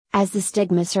As the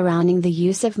stigma surrounding the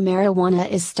use of marijuana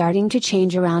is starting to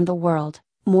change around the world,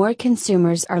 more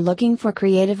consumers are looking for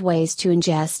creative ways to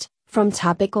ingest, from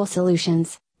topical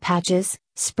solutions, patches,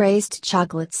 sprays to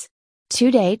chocolates.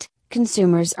 To date,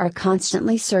 consumers are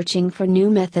constantly searching for new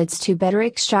methods to better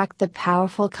extract the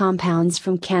powerful compounds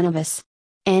from cannabis.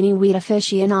 Any weed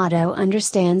aficionado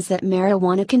understands that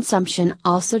marijuana consumption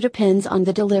also depends on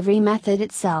the delivery method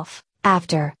itself,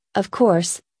 after, of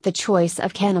course, the choice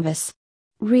of cannabis.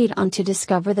 Read on to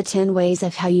discover the 10 ways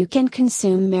of how you can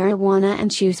consume marijuana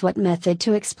and choose what method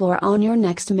to explore on your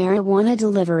next marijuana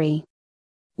delivery.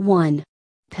 1.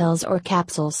 Pills or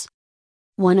capsules.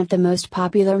 One of the most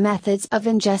popular methods of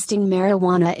ingesting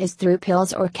marijuana is through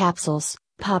pills or capsules,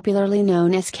 popularly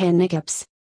known as cannabics.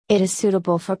 It is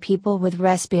suitable for people with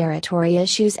respiratory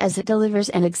issues as it delivers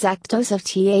an exact dose of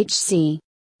THC.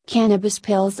 Cannabis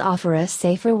pills offer a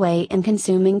safer way in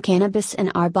consuming cannabis in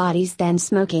our bodies than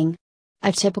smoking.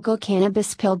 A typical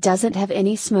cannabis pill doesn't have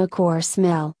any smoke or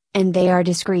smell, and they are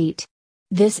discreet.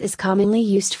 This is commonly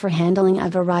used for handling a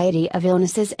variety of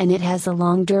illnesses and it has a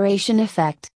long duration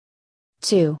effect.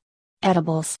 2.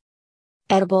 Edibles.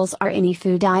 Edibles are any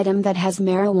food item that has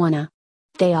marijuana.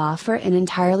 They offer an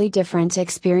entirely different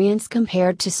experience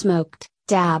compared to smoked,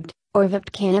 dabbed, or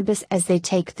vaped cannabis as they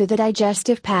take through the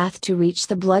digestive path to reach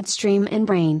the bloodstream and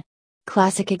brain.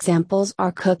 Classic examples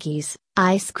are cookies,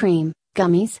 ice cream,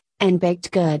 gummies, and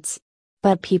baked goods.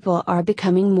 But people are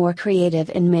becoming more creative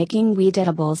in making weed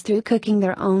edibles through cooking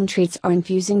their own treats or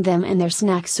infusing them in their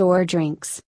snacks or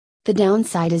drinks. The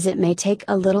downside is it may take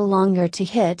a little longer to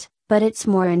hit, but it's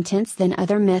more intense than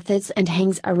other methods and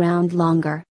hangs around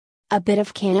longer. A bit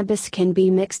of cannabis can be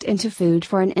mixed into food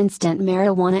for an instant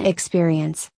marijuana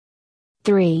experience.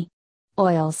 3.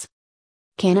 Oils.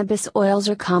 Cannabis oils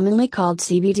are commonly called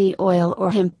CBD oil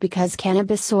or hemp because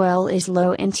cannabis oil is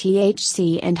low in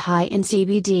THC and high in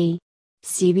CBD.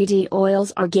 CBD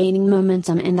oils are gaining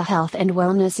momentum in the health and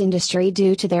wellness industry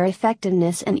due to their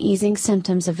effectiveness in easing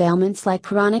symptoms of ailments like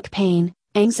chronic pain,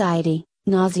 anxiety,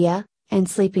 nausea, and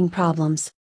sleeping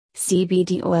problems.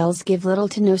 CBD oils give little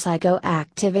to no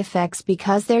psychoactive effects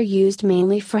because they're used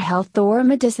mainly for health or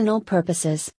medicinal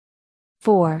purposes.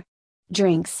 4.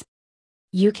 Drinks.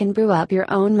 You can brew up your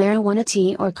own marijuana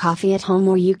tea or coffee at home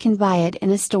or you can buy it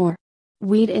in a store.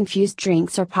 Weed-infused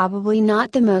drinks are probably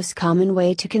not the most common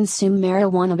way to consume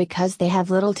marijuana because they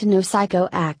have little to no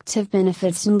psychoactive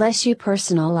benefits unless you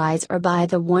personalize or buy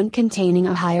the one containing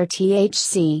a higher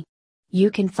THC. You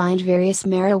can find various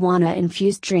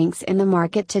marijuana-infused drinks in the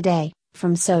market today,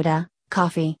 from soda,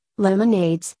 coffee,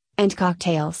 lemonades, and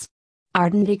cocktails.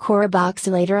 Ardent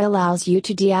Decarboxylator allows you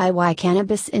to DIY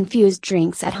cannabis-infused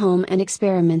drinks at home and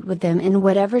experiment with them in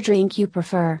whatever drink you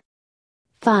prefer.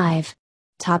 5.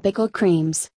 Topical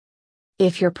creams.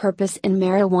 If your purpose in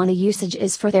marijuana usage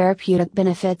is for therapeutic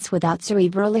benefits without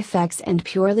cerebral effects and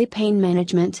purely pain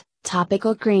management,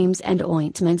 topical creams and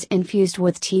ointments infused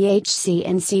with THC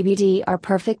and CBD are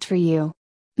perfect for you.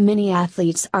 Many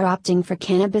athletes are opting for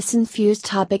cannabis-infused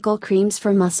topical creams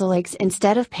for muscle aches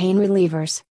instead of pain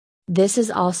relievers. This is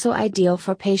also ideal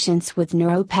for patients with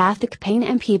neuropathic pain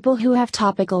and people who have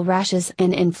topical rashes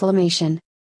and inflammation.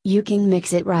 You can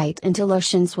mix it right into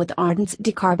lotions with Ardent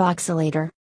Decarboxylator.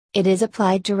 It is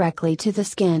applied directly to the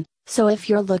skin, so if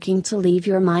you're looking to leave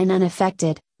your mind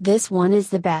unaffected, this one is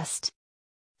the best.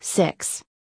 6.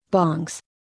 Bongs.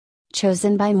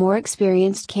 Chosen by more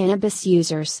experienced cannabis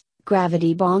users,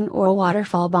 Gravity Bong or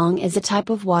Waterfall Bong is a type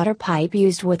of water pipe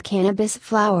used with cannabis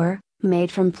flower,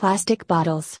 made from plastic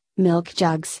bottles, milk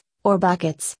jugs, or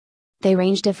buckets. They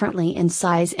range differently in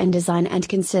size and design and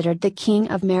considered the king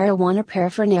of marijuana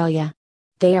paraphernalia.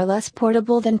 They are less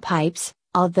portable than pipes,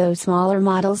 although smaller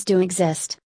models do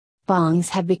exist. Bongs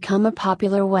have become a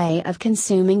popular way of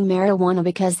consuming marijuana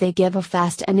because they give a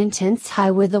fast and intense high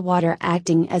with the water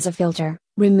acting as a filter,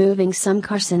 removing some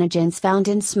carcinogens found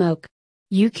in smoke.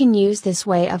 You can use this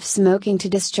way of smoking to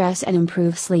distress and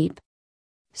improve sleep.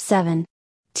 7.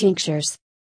 Tinctures.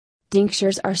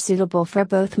 Tinctures are suitable for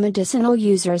both medicinal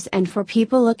users and for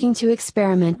people looking to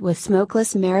experiment with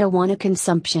smokeless marijuana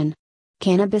consumption.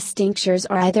 Cannabis tinctures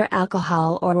are either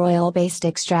alcohol or oil-based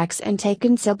extracts and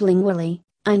taken sublingually,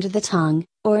 under the tongue,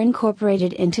 or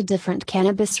incorporated into different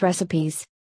cannabis recipes.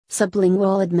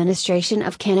 Sublingual administration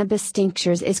of cannabis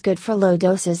tinctures is good for low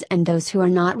doses and those who are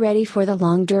not ready for the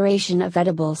long duration of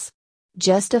edibles.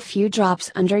 Just a few drops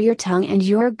under your tongue and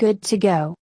you're good to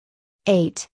go.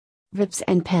 8. Vapes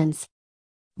and pens.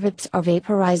 Vapes or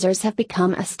vaporizers have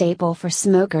become a staple for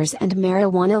smokers and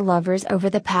marijuana lovers over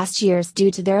the past years due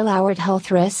to their lowered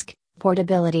health risk,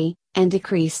 portability, and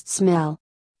decreased smell.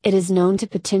 It is known to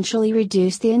potentially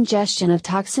reduce the ingestion of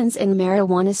toxins in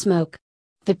marijuana smoke.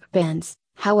 Vape pens,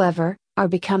 however, are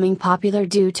becoming popular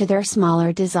due to their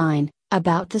smaller design,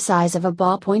 about the size of a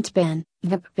ballpoint pen.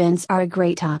 Vape pens are a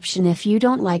great option if you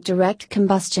don't like direct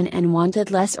combustion and wanted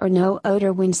less or no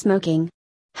odor when smoking.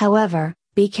 However,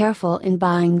 be careful in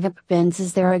buying vape pens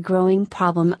as there are a growing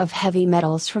problem of heavy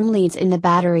metals from leads in the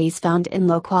batteries found in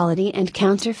low quality and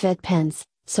counterfeit pens,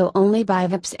 so only buy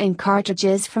vapes and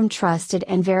cartridges from trusted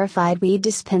and verified weed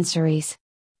dispensaries.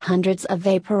 Hundreds of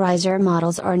vaporizer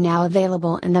models are now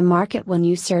available in the market when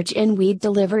you search in weed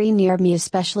delivery near me,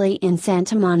 especially in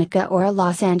Santa Monica or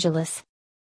Los Angeles.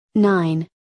 9.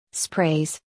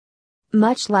 Sprays.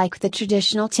 Much like the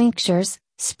traditional tinctures,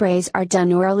 sprays are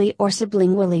done orally or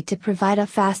sublingually to provide a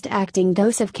fast-acting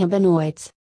dose of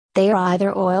cannabinoids. They are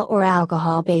either oil or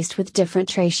alcohol-based with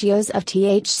different ratios of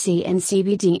THC and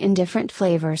CBD in different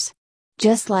flavors.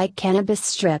 Just like cannabis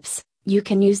strips, you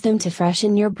can use them to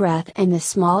freshen your breath, and the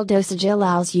small dosage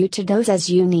allows you to dose as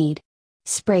you need.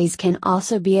 Sprays can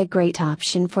also be a great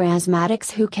option for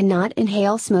asthmatics who cannot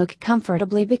inhale smoke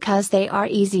comfortably because they are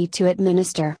easy to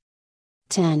administer.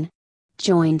 10.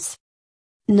 Joints.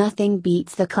 Nothing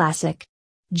beats the classic.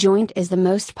 Joint is the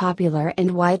most popular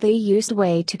and widely used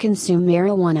way to consume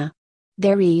marijuana.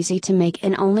 They're easy to make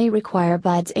and only require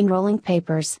buds and rolling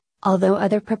papers, although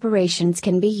other preparations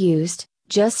can be used.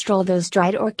 Just roll those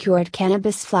dried or cured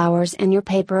cannabis flowers in your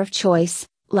paper of choice,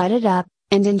 light it up,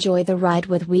 and enjoy the ride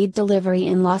with weed delivery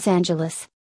in Los Angeles.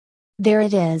 There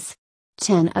it is.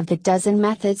 10 of the dozen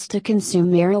methods to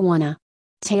consume marijuana.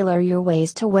 Tailor your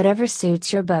ways to whatever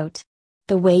suits your boat.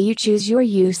 The way you choose your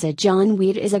usage on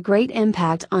weed is a great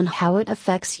impact on how it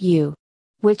affects you.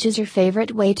 Which is your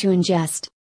favorite way to ingest?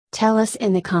 Tell us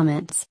in the comments.